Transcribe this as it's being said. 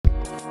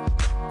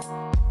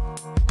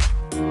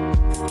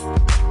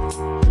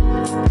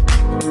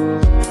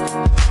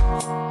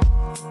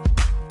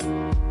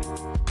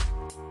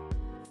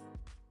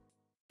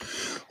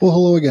Well,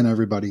 hello again,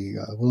 everybody.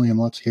 William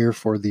Lutz here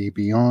for the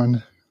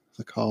Beyond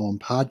the Column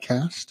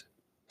podcast.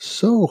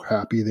 So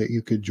happy that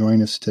you could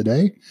join us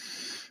today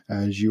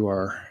as you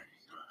are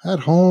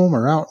at home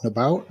or out and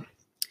about.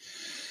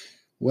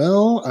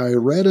 Well, I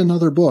read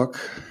another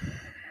book,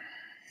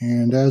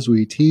 and as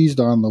we teased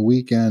on the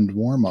weekend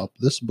warm-up,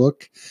 this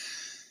book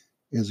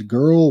is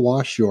Girl,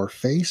 Wash Your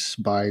Face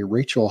by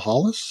Rachel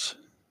Hollis.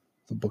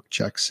 The book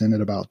checks in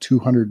at about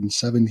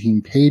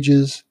 217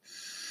 pages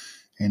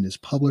and is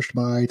published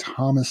by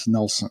Thomas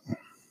Nelson.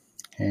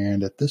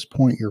 And at this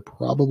point, you're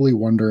probably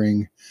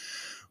wondering,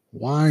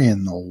 why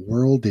in the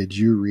world did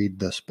you read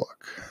this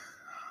book?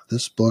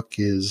 This book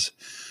is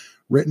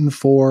written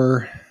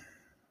for,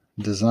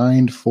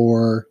 designed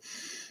for,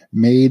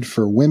 made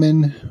for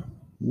women.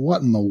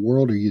 What in the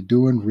world are you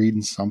doing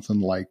reading something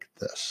like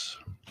this?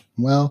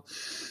 Well,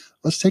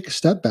 let's take a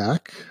step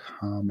back.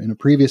 In a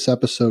previous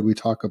episode, we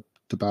talked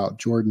about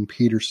Jordan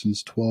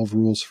Peterson's 12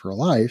 Rules for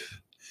Life.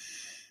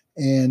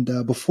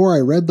 And before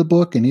I read the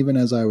book, and even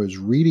as I was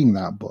reading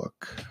that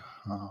book,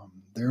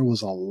 there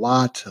was a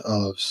lot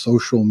of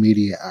social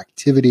media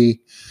activity,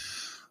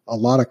 a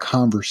lot of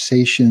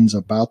conversations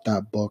about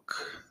that book,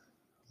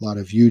 a lot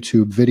of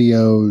YouTube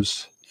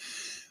videos.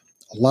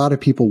 A lot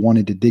of people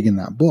wanted to dig in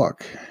that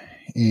book.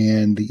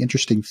 And the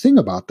interesting thing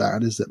about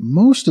that is that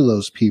most of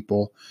those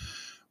people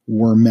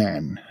were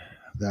men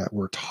that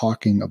were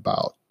talking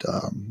about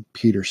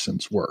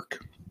Peterson's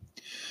work.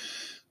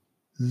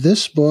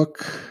 This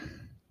book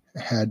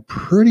had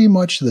pretty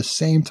much the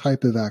same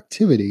type of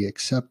activity,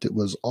 except it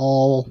was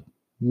all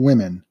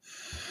women.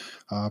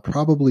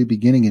 Probably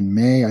beginning in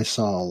May, I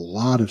saw a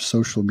lot of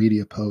social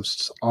media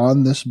posts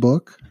on this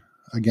book.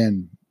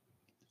 Again,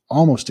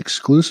 almost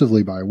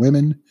exclusively by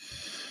women.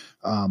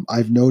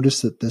 I've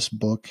noticed that this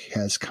book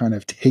has kind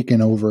of taken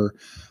over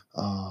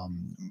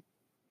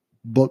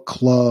book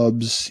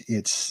clubs.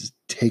 It's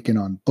taken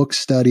on book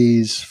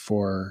studies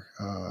for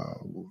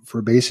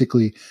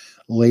basically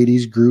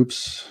ladies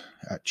groups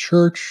at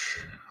church.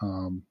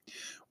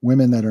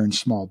 Women that are in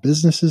small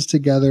businesses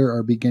together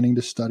are beginning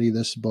to study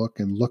this book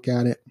and look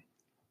at it.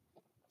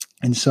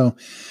 And so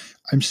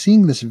I'm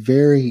seeing this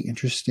very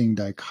interesting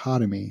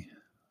dichotomy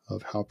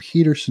of how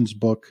Peterson's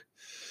book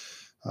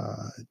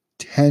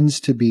tends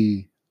to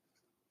be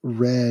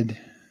read,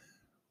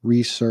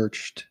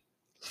 researched,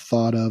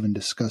 thought of, and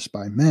discussed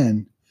by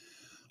men.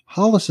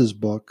 Hollis's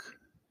book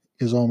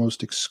is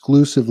almost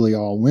exclusively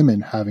all women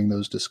having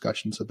those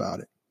discussions about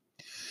it.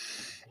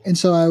 And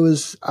so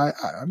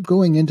I'm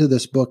going into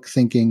this book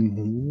thinking,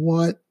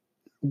 what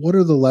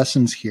are the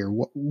lessons here?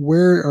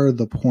 Where are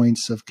the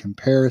points of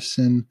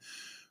comparison?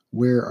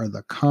 Where are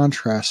the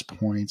contrast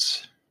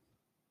points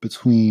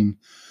between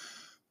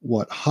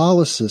what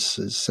Hollis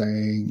is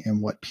saying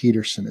and what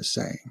Peterson is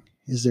saying?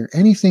 Is there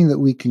anything that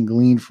we can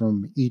glean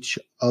from each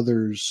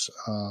other's,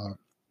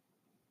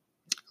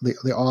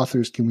 the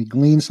authors? Can we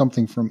glean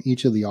something from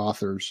each of the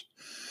authors?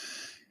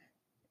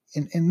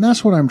 And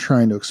that's what I'm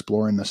trying to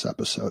explore in this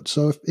episode.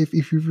 So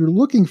if you're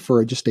looking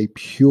for just a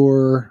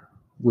pure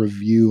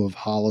review of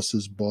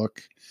Hollis's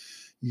book,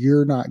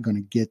 you're not going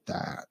to get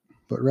that.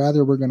 But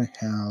rather, we're going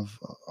to have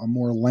a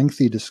more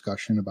lengthy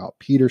discussion about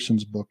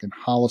Peterson's book and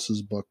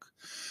Hollis's book,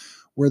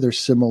 where they're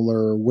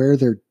similar, where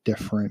they're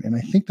different. And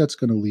I think that's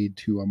going to lead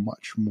to a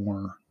much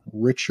more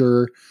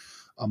richer,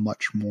 a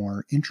much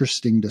more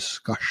interesting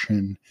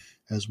discussion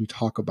as we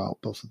talk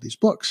about both of these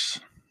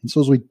books. And so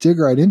as we dig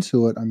right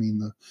into it, I mean,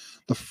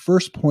 the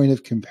first point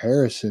of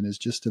comparison is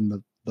just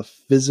in the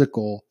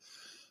physical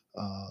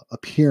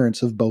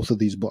appearance of both of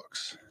these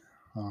books.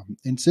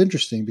 It's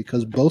interesting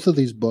because both of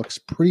these books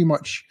pretty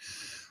much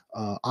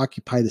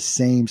occupy the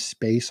same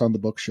space on the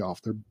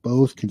bookshelf. They're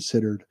both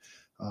considered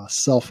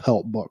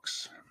self-help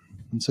books.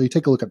 And so you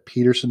take a look at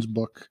Peterson's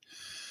book,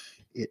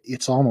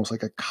 it's almost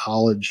like a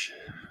college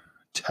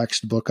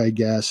textbook, I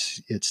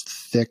guess. It's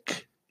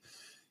thick.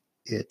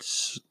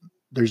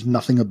 There's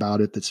nothing about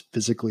it that's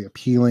physically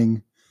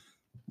appealing.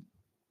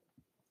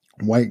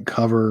 White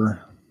cover.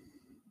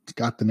 It's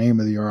got the name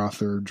of the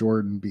author,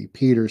 Jordan B.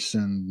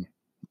 Peterson,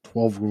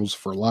 12 Rules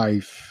for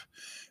Life,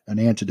 An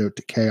Antidote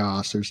to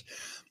Chaos.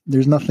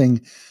 There's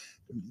nothing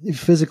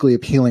physically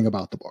appealing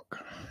about the book.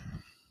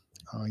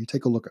 You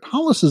take a look at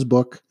Hollis's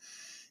book,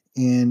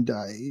 and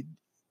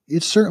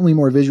it's certainly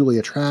more visually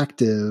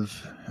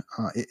attractive.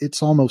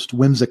 It's almost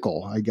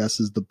whimsical, I guess,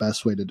 is the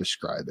best way to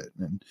describe it,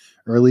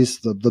 or at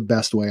least the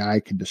best way I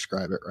can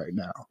describe it right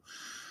now.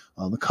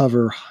 The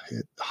cover,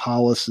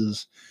 Hollis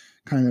is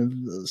kind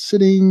of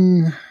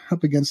sitting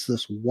up against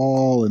this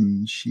wall,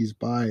 and she's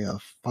by a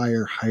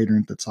fire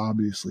hydrant that's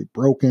obviously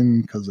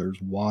broken because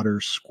there's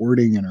water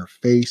squirting in her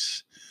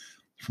face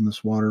from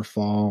this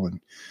waterfall,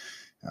 and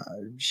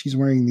she's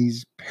wearing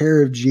these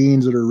pair of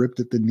jeans that are ripped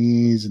at the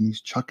knees and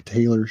these Chuck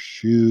Taylor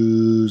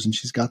shoes. And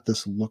she's got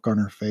this look on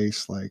her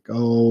face like,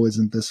 oh,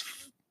 isn't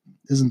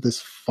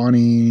this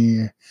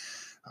funny?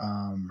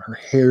 Her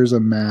hair's a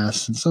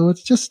mess. And so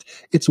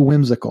it's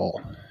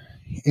whimsical,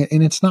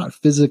 and it's not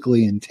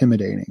physically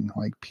intimidating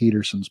like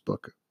Peterson's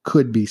book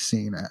could be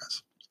seen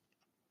as.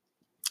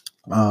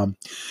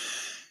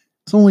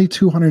 It's only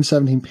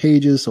 217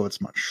 pages, so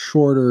it's much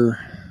shorter.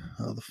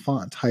 The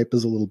font type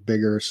is a little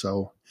bigger,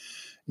 so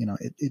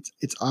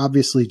it's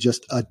obviously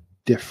just a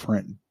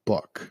different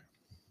book.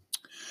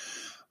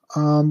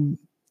 You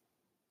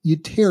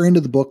tear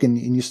into the book and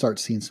you start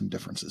seeing some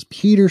differences.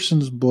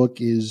 Peterson's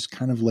book is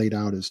kind of laid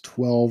out as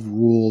 12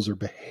 rules or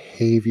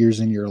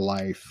behaviors in your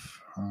life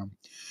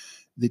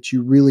that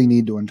you really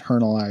need to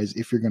internalize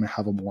if you're going to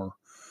have a more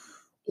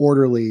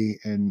orderly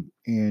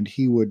and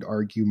he would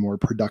argue more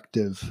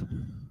productive,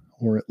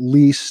 or at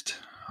least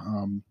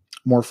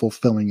more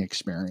fulfilling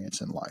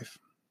experience in life.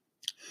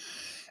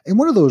 And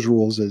one of those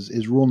rules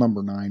is rule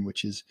number 9,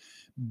 which is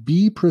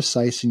be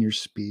precise in your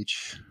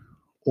speech,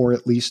 or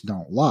at least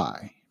don't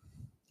lie.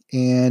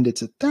 And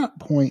it's at that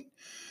point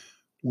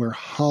where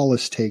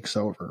Hollis takes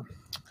over.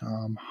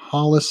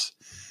 Hollis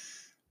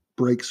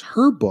breaks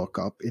her book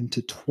up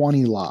into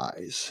 20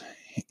 lies.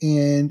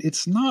 And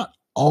it's not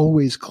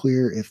always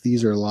clear if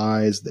these are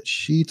lies that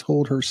she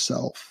told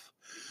herself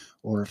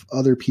or if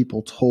other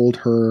people told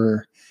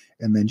her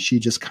and then she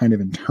just kind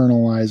of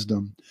internalized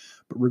them.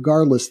 But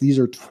regardless, these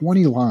are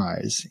 20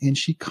 lies. And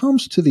she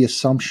comes to the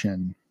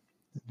assumption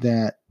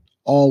that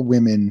all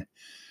women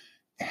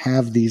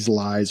have these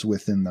lies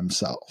within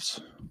themselves,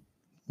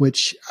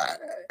 which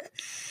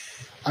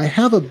I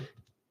have a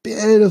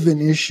bit of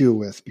an issue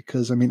with,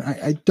 because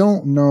I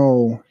don't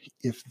know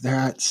if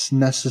that's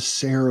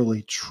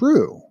necessarily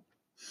true.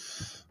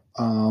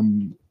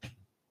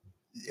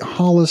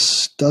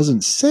 Hollis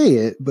doesn't say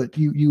it, but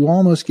you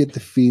almost get the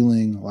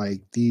feeling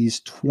like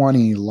these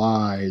 20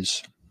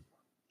 lies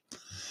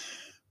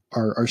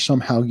are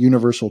somehow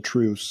universal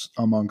truths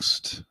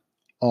amongst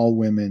all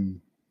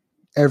women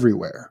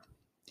everywhere.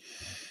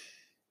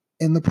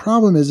 And the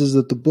problem is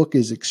that the book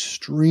is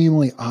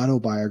extremely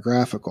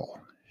autobiographical.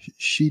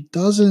 She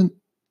doesn't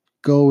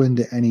go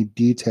into any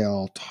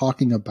detail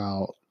talking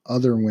about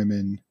other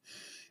women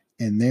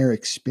and their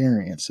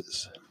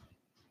experiences.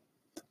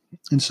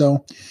 And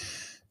so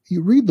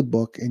you read the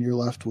book and you're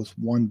left with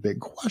one big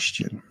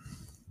question.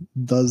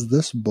 Does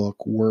this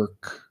book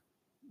work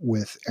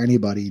with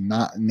anybody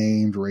not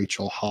named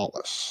Rachel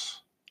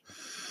Hollis?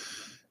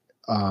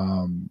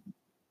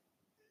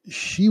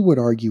 She would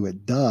argue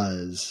it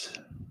does,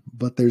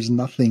 but there's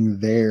nothing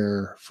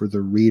there for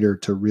the reader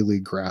to really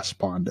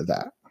grasp onto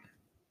that.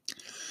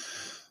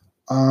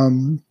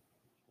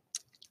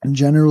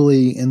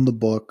 Generally in the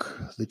book,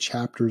 the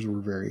chapters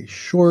were very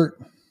short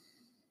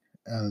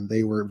and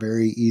they were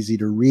very easy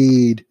to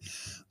read.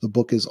 The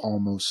book is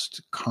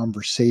almost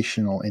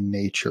conversational in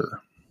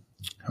nature.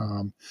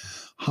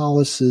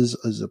 Hollis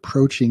is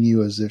approaching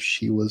you as if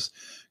she was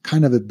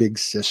kind of a big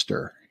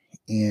sister,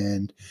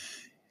 and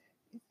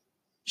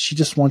she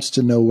just wants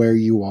to know where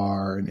you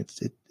are, and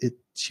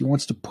she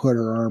wants to put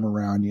her arm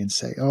around you and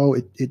say, "Oh,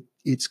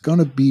 it's going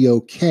to be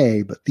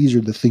okay, but these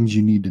are the things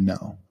you need to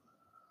know."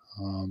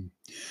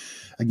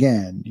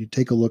 Again, you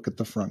take a look at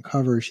the front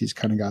cover. She's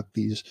kind of got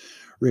these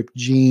ripped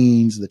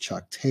jeans, the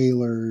Chuck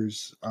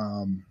Taylors.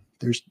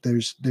 There's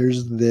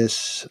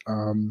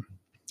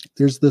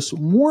this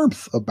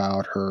warmth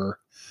about her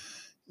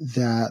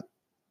that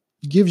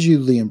gives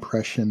you the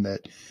impression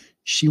that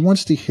she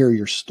wants to hear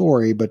your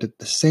story, but at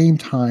the same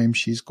time,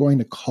 she's going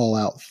to call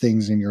out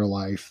things in your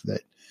life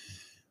that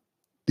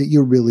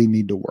you really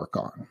need to work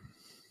on.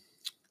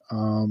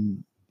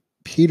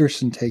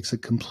 Peterson takes a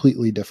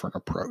completely different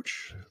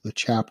approach. The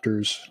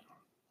chapters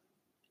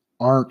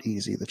aren't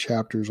easy. The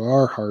chapters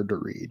are hard to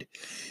read.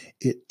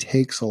 It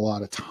takes a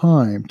lot of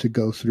time to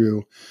go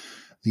through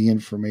the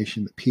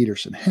information that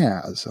Peterson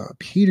has.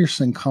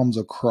 Peterson comes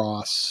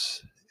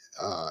across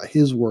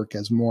his work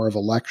as more of a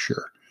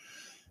lecture.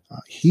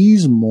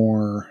 He's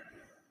more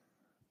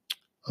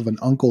of an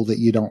uncle that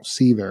you don't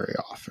see very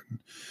often.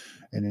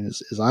 And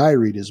as I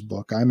read his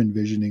book, I'm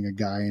envisioning a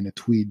guy in a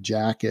tweed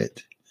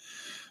jacket,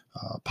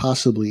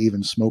 possibly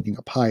even smoking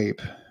a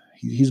pipe.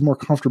 He's more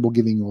comfortable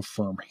giving you a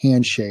firm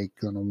handshake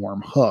than a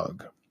warm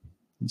hug.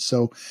 And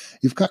so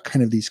you've got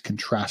kind of these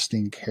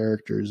contrasting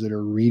characters that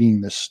are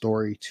reading this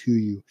story to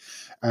you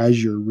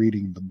as you're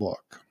reading the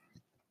book,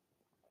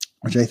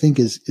 which I think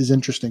is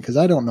interesting, because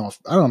I don't know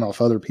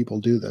if other people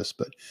do this,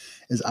 but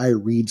as I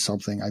read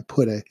something, I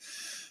put a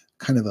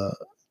kind of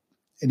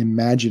an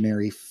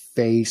imaginary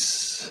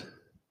face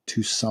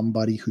to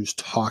somebody who's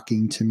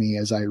talking to me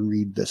as I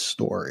read this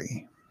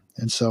story.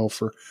 And so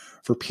for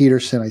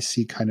Peterson, I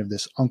see kind of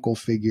this uncle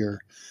figure.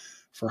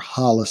 For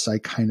Hollis, I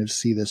kind of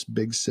see this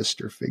big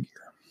sister figure.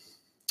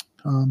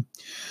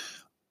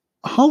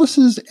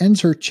 Hollis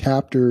ends her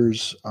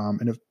chapters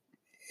in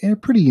a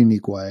pretty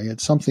unique way.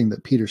 It's something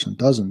that Peterson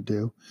doesn't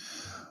do.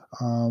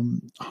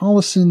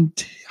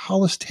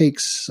 Hollis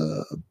takes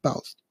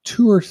about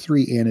 2 or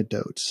 3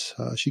 anecdotes.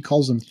 She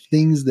calls them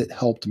things that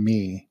helped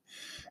me,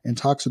 and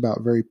talks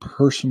about very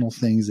personal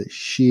things that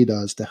she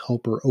does to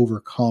help her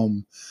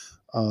overcome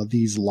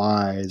these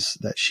lies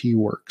that she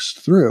works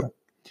through.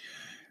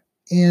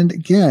 And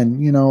again,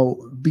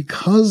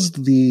 because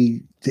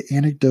the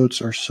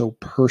anecdotes are so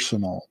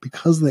personal,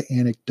 because the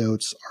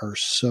anecdotes are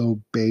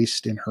so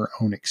based in her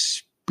own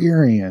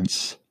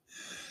experience,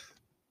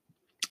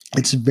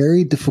 it's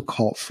very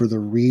difficult for the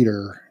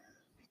reader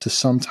to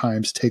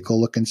sometimes take a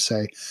look and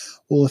say,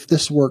 well, if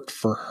this worked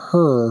for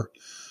her,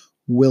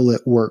 will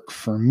it work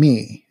for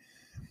me?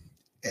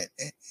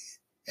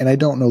 And I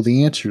don't know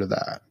the answer to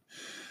that.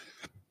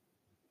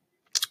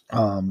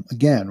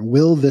 Again,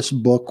 will this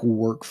book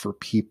work for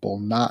people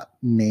not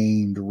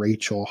named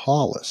Rachel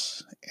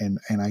Hollis? And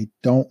I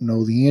don't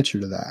know the answer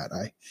to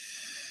that.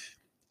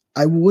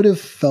 I would have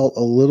felt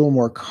a little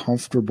more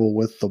comfortable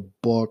with the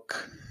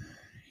book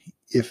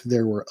if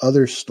there were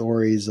other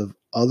stories of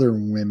other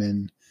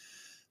women,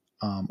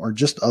 or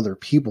just other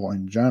people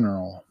in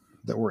general,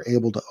 that were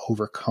able to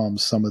overcome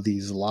some of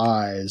these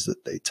lies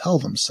that they tell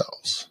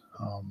themselves.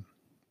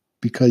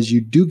 Because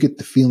you do get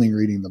the feeling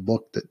reading the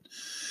book that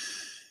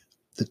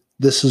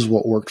this is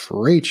what worked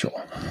for Rachel.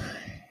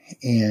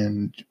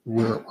 And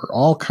we're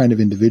all kind of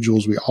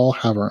individuals. We all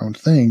have our own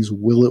things.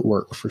 Will it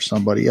work for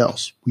somebody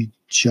else? We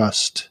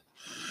just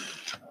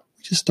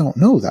don't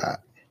know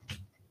that.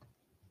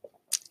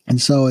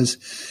 And so as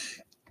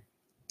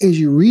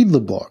you read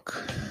the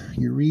book,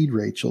 you read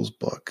Rachel's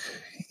book,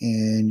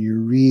 and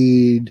you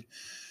read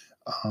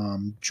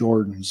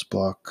Jordan's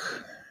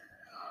book,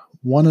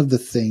 one of the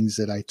things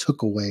that I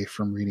took away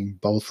from reading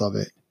both of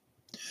it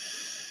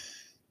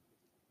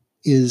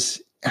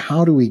is,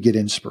 how do we get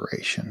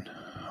inspiration?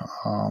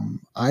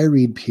 I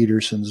read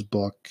Peterson's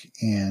book,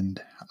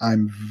 and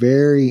I'm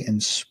very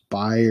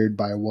inspired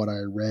by what I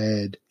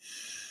read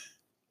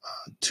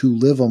to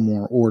live a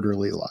more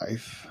orderly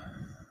life,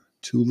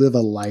 to live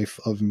a life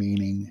of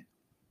meaning.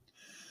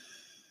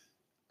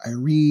 I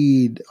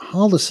read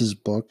Hollis's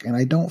book, and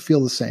I don't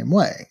feel the same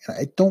way. And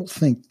I don't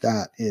think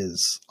that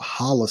is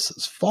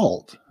Hollis's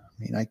fault.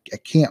 I mean, I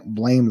can't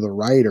blame the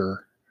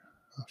writer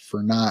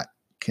for not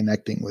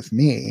connecting with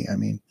me. I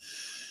mean,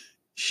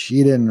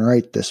 she didn't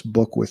write this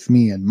book with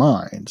me in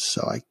mind,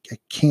 so I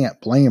can't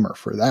blame her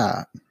for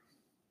that.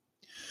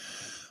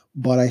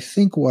 But I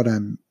think what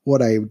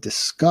I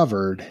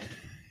discovered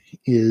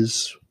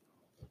is,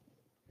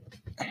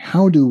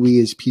 how do we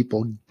as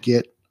people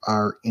get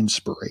our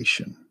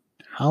inspiration?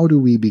 How do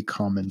we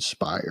become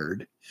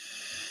inspired?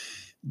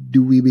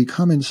 Do we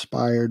become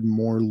inspired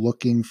more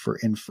looking for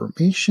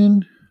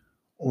information,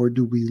 or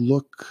do we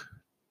look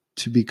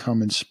to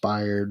become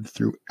inspired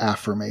through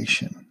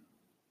affirmation?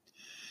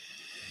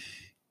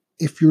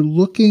 If you're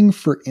looking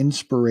for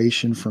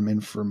inspiration from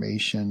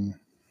information,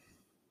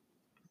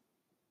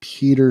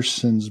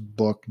 Peterson's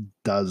book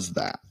does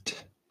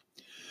that.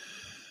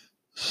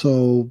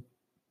 So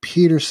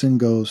Peterson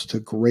goes to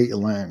great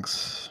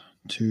lengths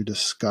to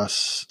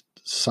discuss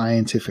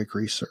scientific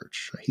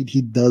research.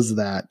 He does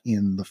that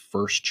in the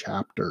first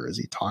chapter as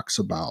he talks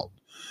about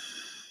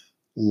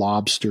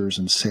lobsters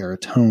and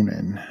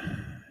serotonin.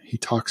 He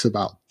talks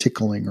about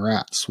tickling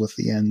rats with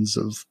the ends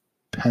of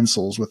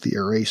pencils with the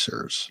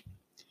erasers.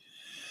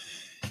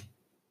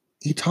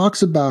 He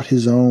talks about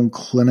his own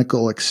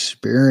clinical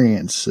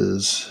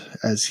experiences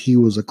as he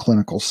was a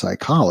clinical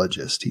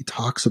psychologist. He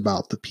talks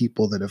about the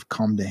people that have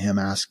come to him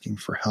asking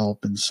for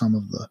help and some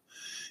of the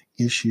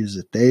issues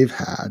that they've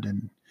had,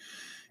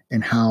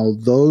 and how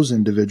those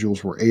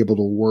individuals were able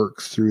to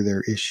work through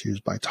their issues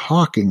by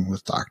talking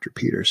with Dr.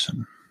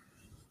 Peterson.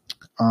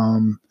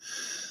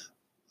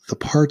 The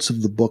parts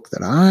of the book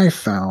that I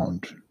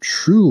found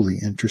truly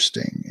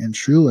interesting and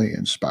truly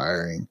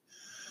inspiring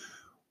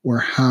were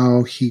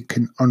how he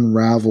can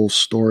unravel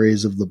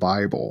stories of the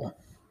Bible.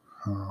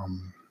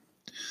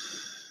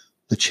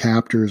 The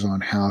chapters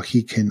on how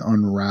he can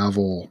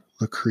unravel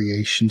the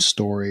creation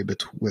story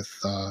with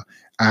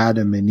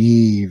Adam and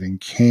Eve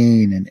and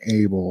Cain and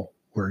Abel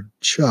were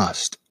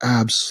just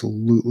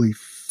absolutely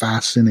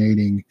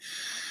fascinating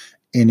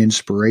and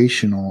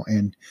inspirational.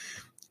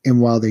 And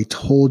while they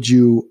told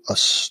you a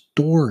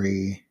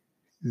story,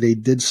 they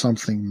did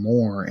something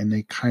more, and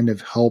they kind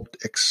of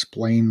helped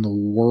explain the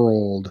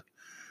world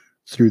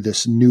through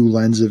this new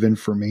lens of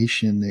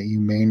information that you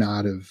may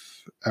not have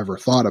ever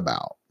thought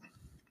about.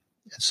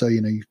 And so,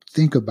 you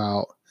think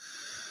about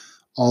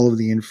all of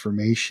the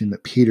information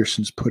that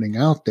Peterson's putting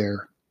out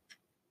there,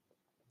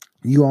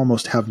 you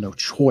almost have no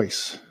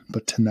choice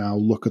but to now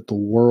look at the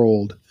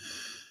world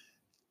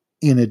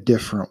in a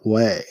different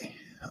way.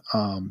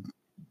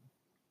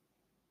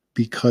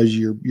 Because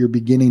you're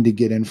beginning to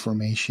get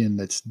information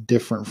that's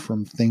different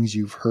from things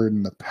you've heard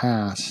in the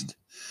past.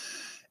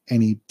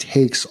 And he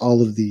takes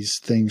all of these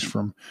things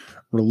from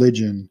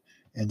religion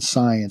and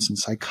science and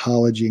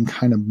psychology and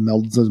kind of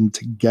melds them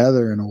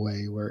together in a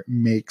way where it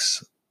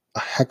makes a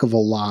heck of a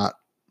lot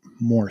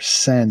more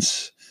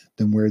sense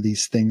than where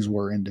these things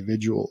were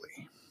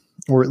individually.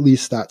 Or at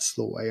least that's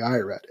the way I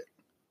read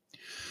it.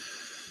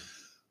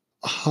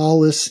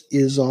 Hollis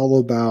is all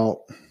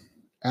about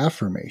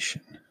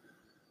affirmation.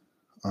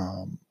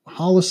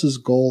 Hollis's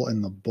goal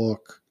in the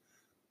book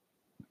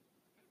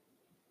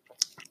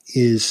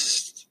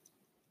is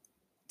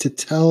to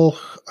tell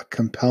a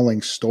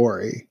compelling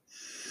story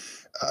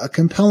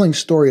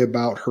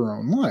about her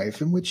own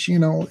life, in which,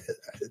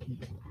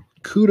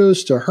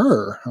 kudos to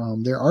her.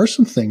 There are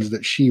some things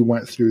that she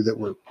went through that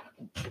were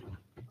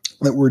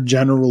that were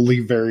generally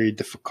very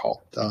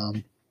difficult.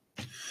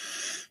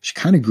 She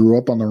kind of grew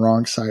up on the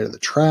wrong side of the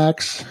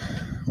tracks.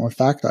 Well, in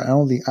fact, I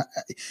don't think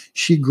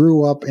she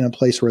grew up in a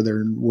place where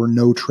there were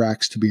no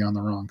tracks to be on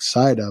the wrong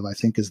side of, I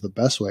think is the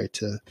best way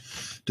to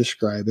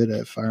describe it.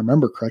 If I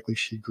remember correctly,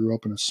 she grew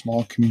up in a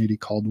small community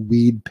called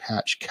Weed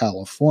Patch,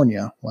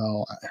 California.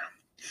 Well,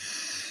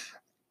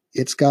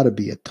 it's got to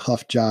be a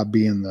tough job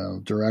being the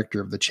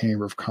director of the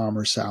Chamber of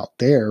Commerce out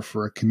there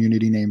for a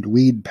community named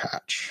Weed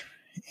Patch.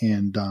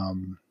 And,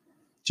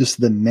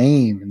 just the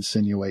name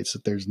insinuates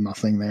that there's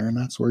nothing there, and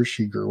that's where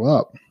she grew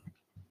up.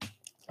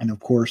 And of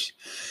course,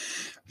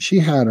 she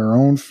had her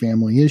own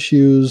family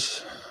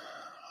issues.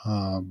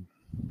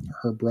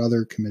 Her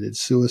brother committed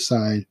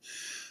suicide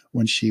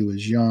when she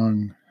was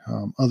young.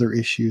 Other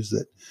issues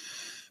that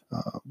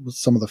with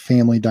some of the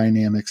family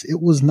dynamics.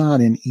 It was not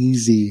an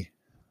easy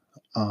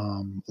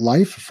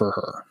life for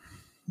her.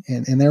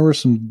 And there were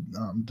some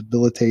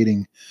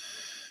debilitating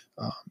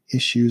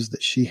issues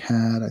that she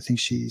had. I think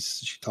she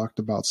talked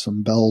about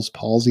some Bell's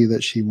palsy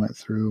that she went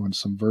through and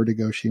some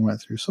vertigo she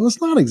went through. So it's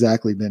not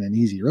exactly been an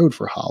easy road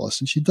for Hollis.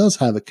 And she does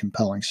have a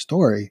compelling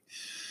story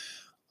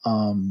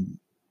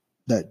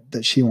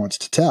that she wants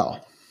to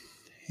tell.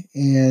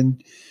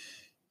 And,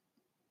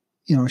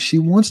 you know, she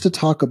wants to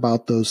talk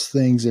about those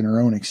things in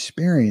her own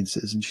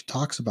experiences. And she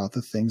talks about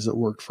the things that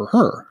worked for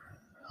her.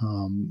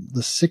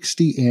 The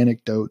 60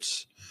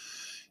 anecdotes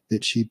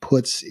that she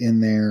puts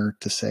in there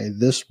to say,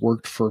 this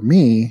worked for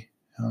me,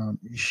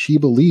 she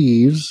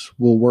believes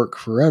will work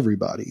for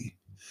everybody.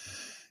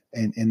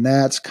 And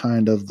that's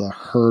kind of the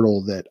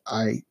hurdle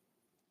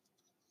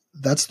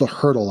that's the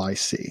hurdle I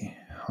see.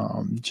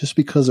 Just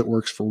because it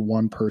works for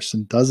one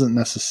person doesn't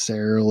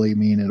necessarily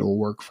mean it'll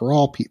work for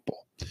all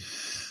people.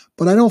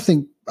 But I don't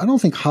think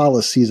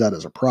Hollis sees that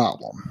as a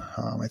problem.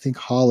 I think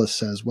Hollis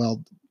says,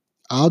 well,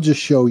 I'll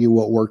just show you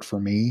what worked for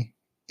me.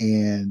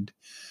 And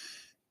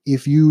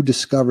if you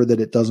discover that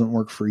it doesn't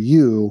work for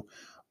you,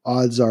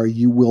 odds are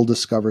you will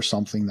discover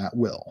something that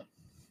will.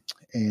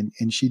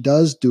 And she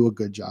does do a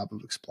good job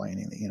of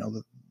explaining that, you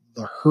know,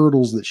 the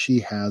hurdles that she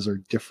has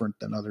are different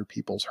than other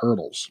people's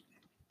hurdles.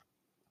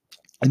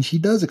 And she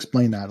does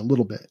explain that a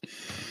little bit.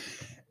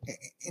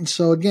 And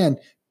so again,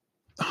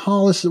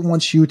 Hollis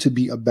wants you to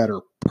be a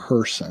better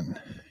person.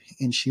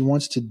 And she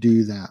wants to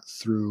do that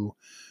through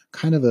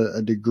kind of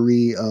a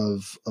degree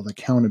of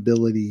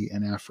accountability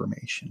and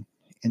affirmation.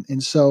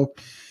 And so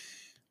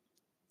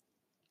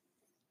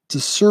to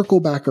circle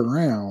back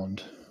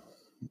around,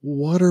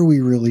 what are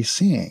we really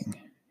seeing?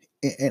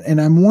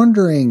 And I'm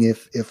wondering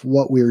if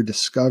what we're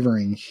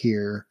discovering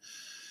here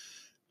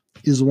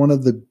is one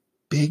of the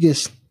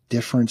biggest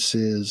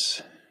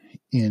differences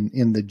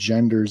in the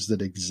genders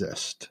that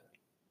exist.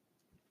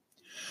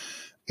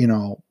 You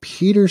know,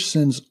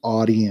 Peterson's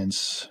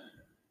audience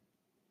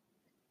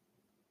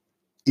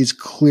is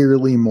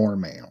clearly more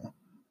male.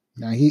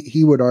 Now,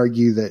 he would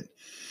argue that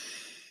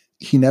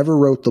he never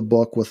wrote the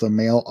book with a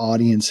male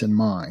audience in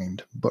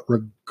mind, but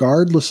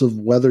regardless of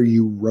whether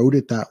you wrote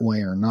it that way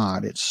or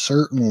not, it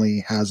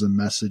certainly has a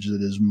message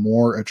that is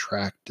more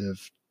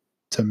attractive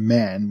to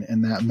men.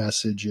 And that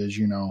message is,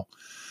 you know,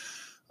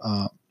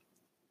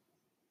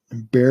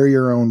 bear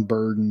your own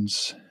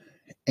burdens,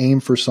 aim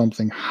for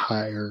something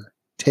higher,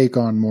 take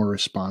on more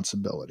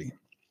responsibility.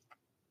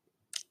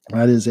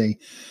 That is a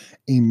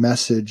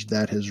message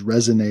that is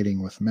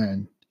resonating with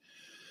men.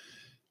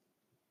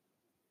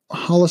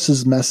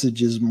 Hollis's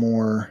message is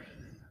more,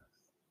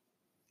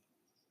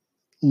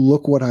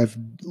 look what I've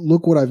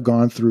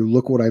gone through,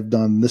 look what I've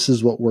done. This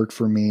is what worked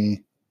for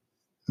me.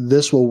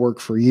 This will work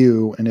for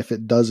you. And if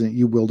it doesn't,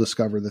 you will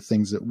discover the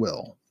things that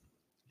will.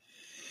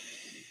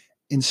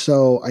 And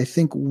so I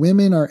think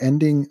women are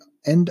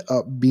end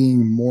up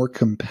being more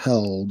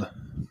compelled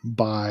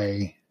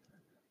by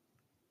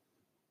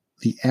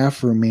the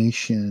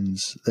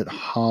affirmations that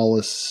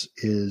Hollis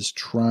is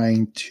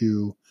trying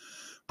to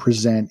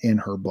present in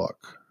her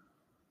book.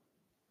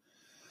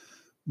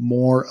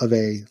 More of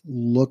a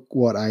look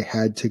what I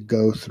had to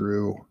go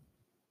through,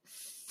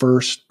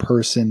 first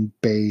person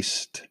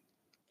based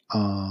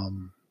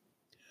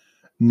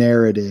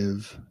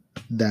narrative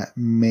that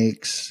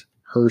makes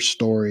her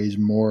stories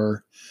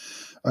more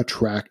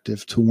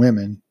attractive to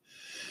women.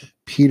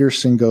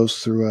 Peterson goes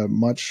through a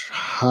much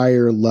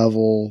higher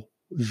level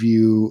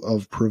view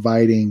of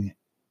providing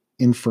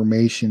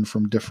information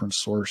from different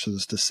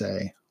sources to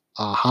say,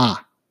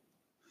 aha,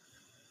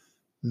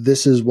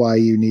 this is why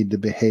you need to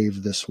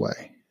behave this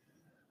way.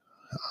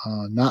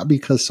 Not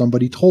because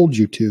somebody told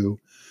you to,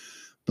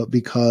 but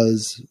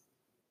because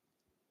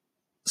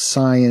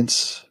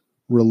science,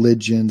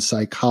 religion,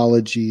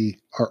 psychology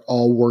are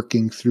all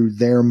working through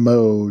their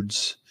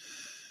modes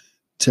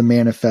to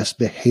manifest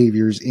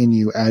behaviors in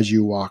you as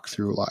you walk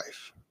through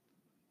life.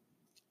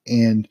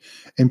 And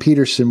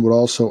Peterson would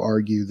also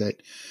argue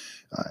that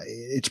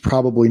it's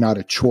probably not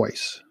a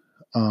choice.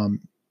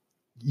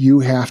 You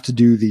have to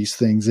do these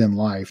things in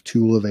life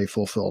to live a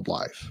fulfilled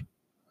life.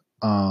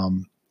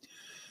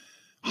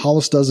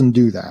 Hollis doesn't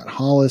do that.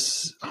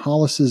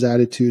 Hollis's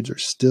attitudes are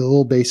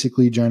still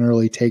basically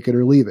generally take it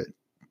or leave it.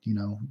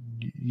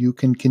 you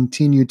can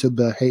continue to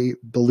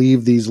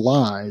believe these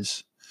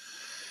lies.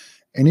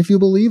 And if you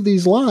believe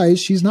these lies,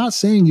 she's not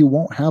saying you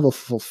won't have a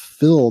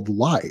fulfilled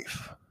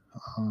life.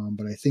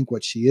 But I think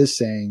what she is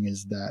saying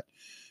is that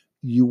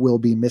you will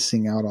be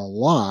missing out a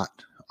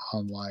lot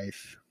on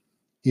life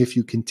if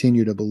you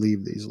continue to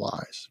believe these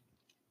lies.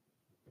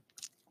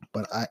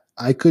 But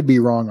I could be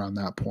wrong on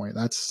that point.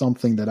 That's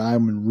something that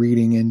I'm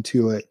reading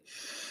into it,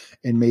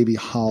 and maybe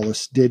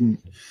Hollis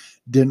didn't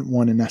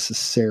want to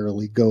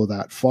necessarily go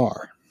that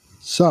far.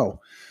 So,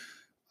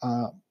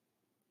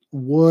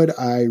 would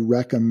I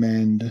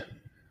recommend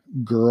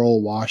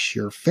Girl Wash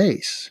Your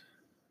Face?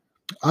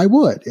 I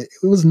would. It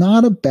was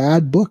not a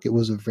bad book. It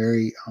was a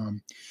very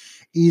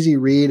easy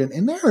read,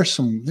 and there are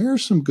some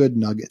good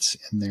nuggets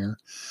in there.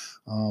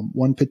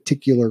 One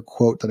particular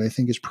quote that I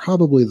think is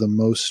probably the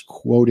most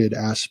quoted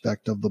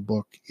aspect of the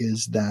book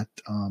is that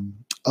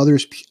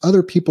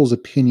other people's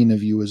opinion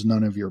of you is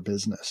none of your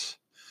business.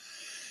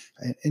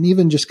 And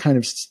even just kind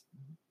of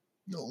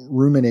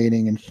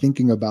ruminating and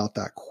thinking about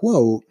that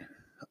quote,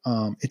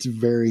 it's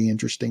very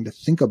interesting to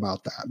think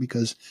about that,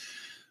 because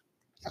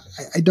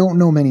I don't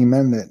know many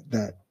men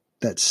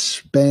that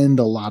spend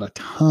a lot of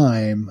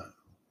time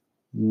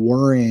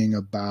worrying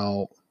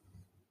about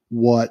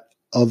what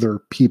other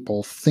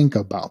people think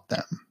about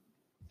them.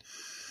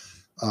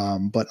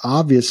 But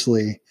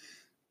obviously,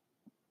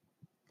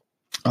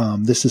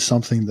 this is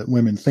something that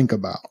women think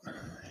about.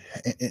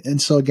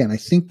 And so again, I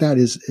think that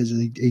is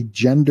a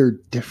gender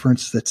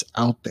difference that's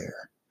out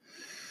there.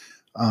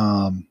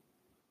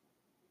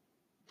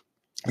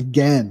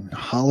 Again,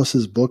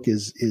 Hollis's book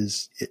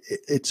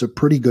it's a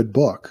pretty good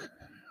book.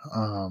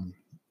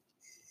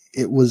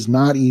 It was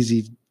not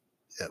easy.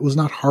 It was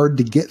not hard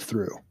to get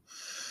through.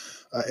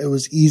 It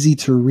was easy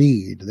to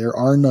read. There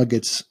are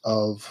nuggets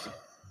of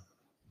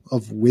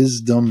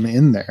wisdom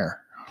in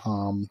there.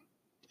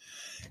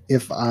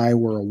 If I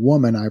were a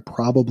woman, I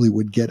probably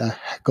would get a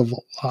heck of a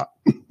lot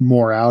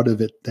more out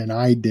of it than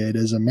I did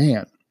as a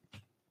man.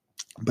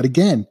 But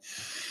again,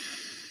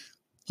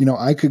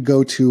 I could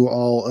go to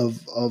all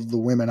of the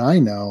women I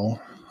know,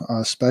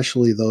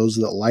 especially those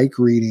that like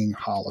reading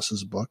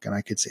Hollis's book, and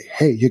I could say,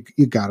 hey,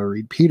 you got to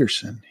read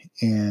Peterson.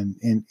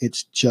 And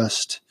it's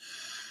just,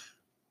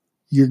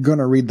 you're going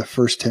to read the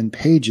first 10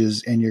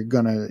 pages and you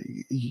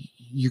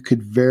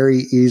could very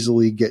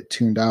easily get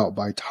tuned out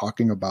by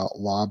talking about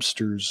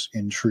lobsters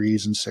and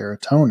trees and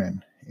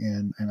serotonin.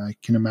 And I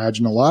can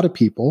imagine a lot of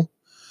people,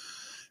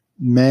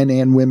 men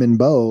and women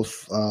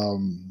both,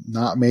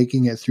 not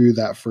making it through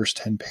that first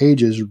 10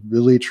 pages,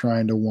 really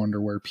trying to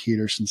wonder where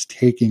Peterson's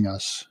taking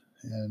us.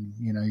 And,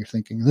 you're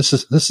thinking, this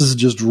is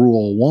just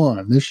rule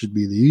one. This should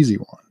be the easy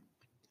one.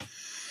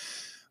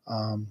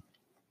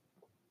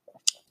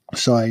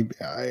 So I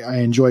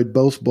enjoyed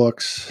both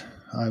books.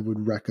 I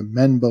would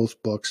recommend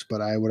both books, but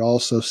I would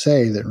also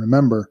say that,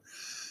 remember,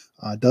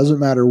 it doesn't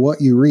matter what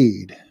you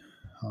read.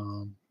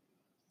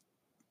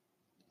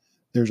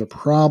 There's a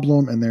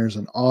problem and there's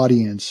an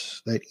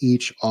audience that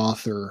each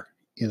author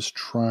is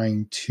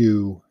trying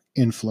to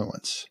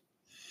influence.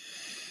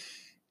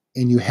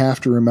 And you have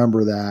to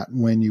remember that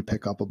when you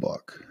pick up a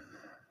book.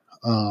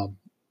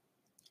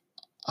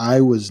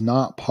 I was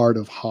not part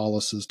of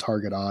Hollis's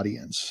target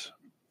audience.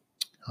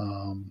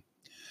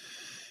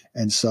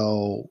 And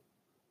so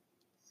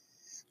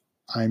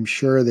I'm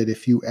sure that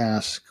if you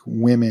ask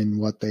women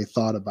what they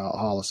thought about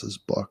Hollis's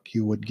book,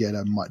 you would get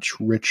a much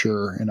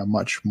richer and a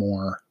much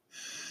more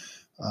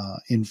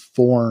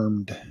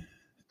informed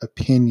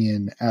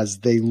opinion as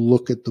they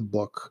look at the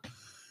book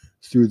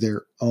through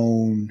their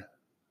own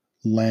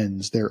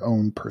lens, their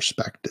own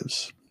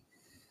perspectives.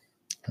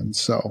 And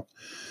so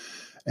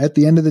at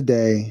the end of the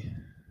day,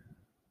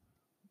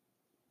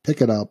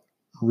 pick it up,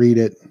 read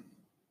it.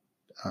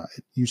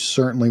 You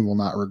certainly will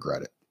not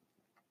regret it.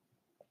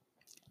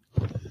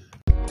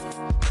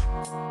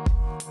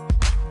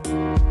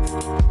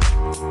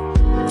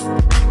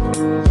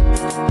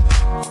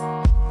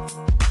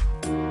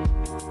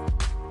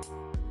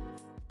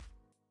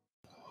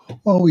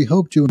 Well, we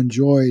hoped you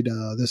enjoyed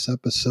this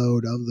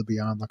episode of the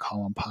Beyond the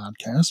Column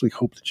podcast. We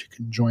hope that you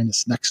can join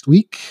us next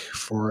week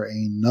for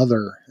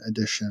another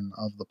edition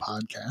of the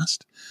podcast.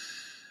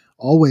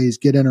 Always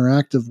get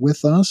interactive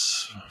with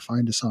us.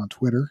 Find us on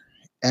Twitter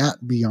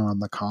at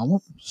Beyond the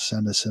Column.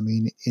 Send us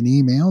an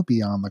email,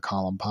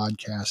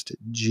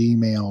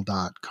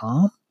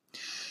 beyondthecolumnpodcast@gmail.com.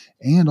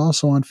 And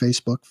also on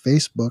Facebook,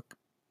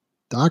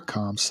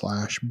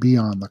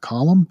 facebook.com/Beyond the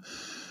Column.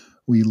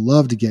 We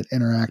love to get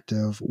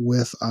interactive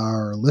with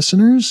our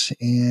listeners.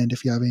 And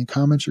if you have any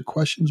comments or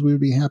questions, we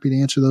would be happy to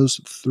answer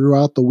those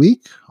throughout the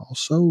week.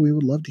 Also, we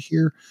would love to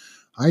hear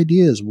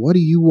ideas. What do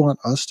you want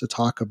us to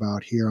talk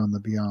about here on the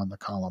Beyond the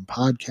Column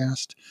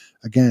podcast?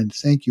 Again,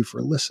 thank you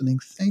for listening.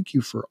 Thank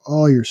you for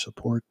all your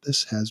support.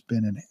 This has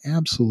been an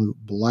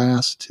absolute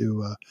blast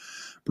to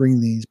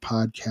bring these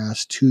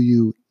podcasts to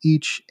you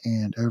each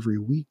and every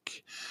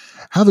week.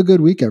 Have a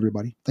good week,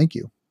 everybody. Thank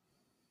you.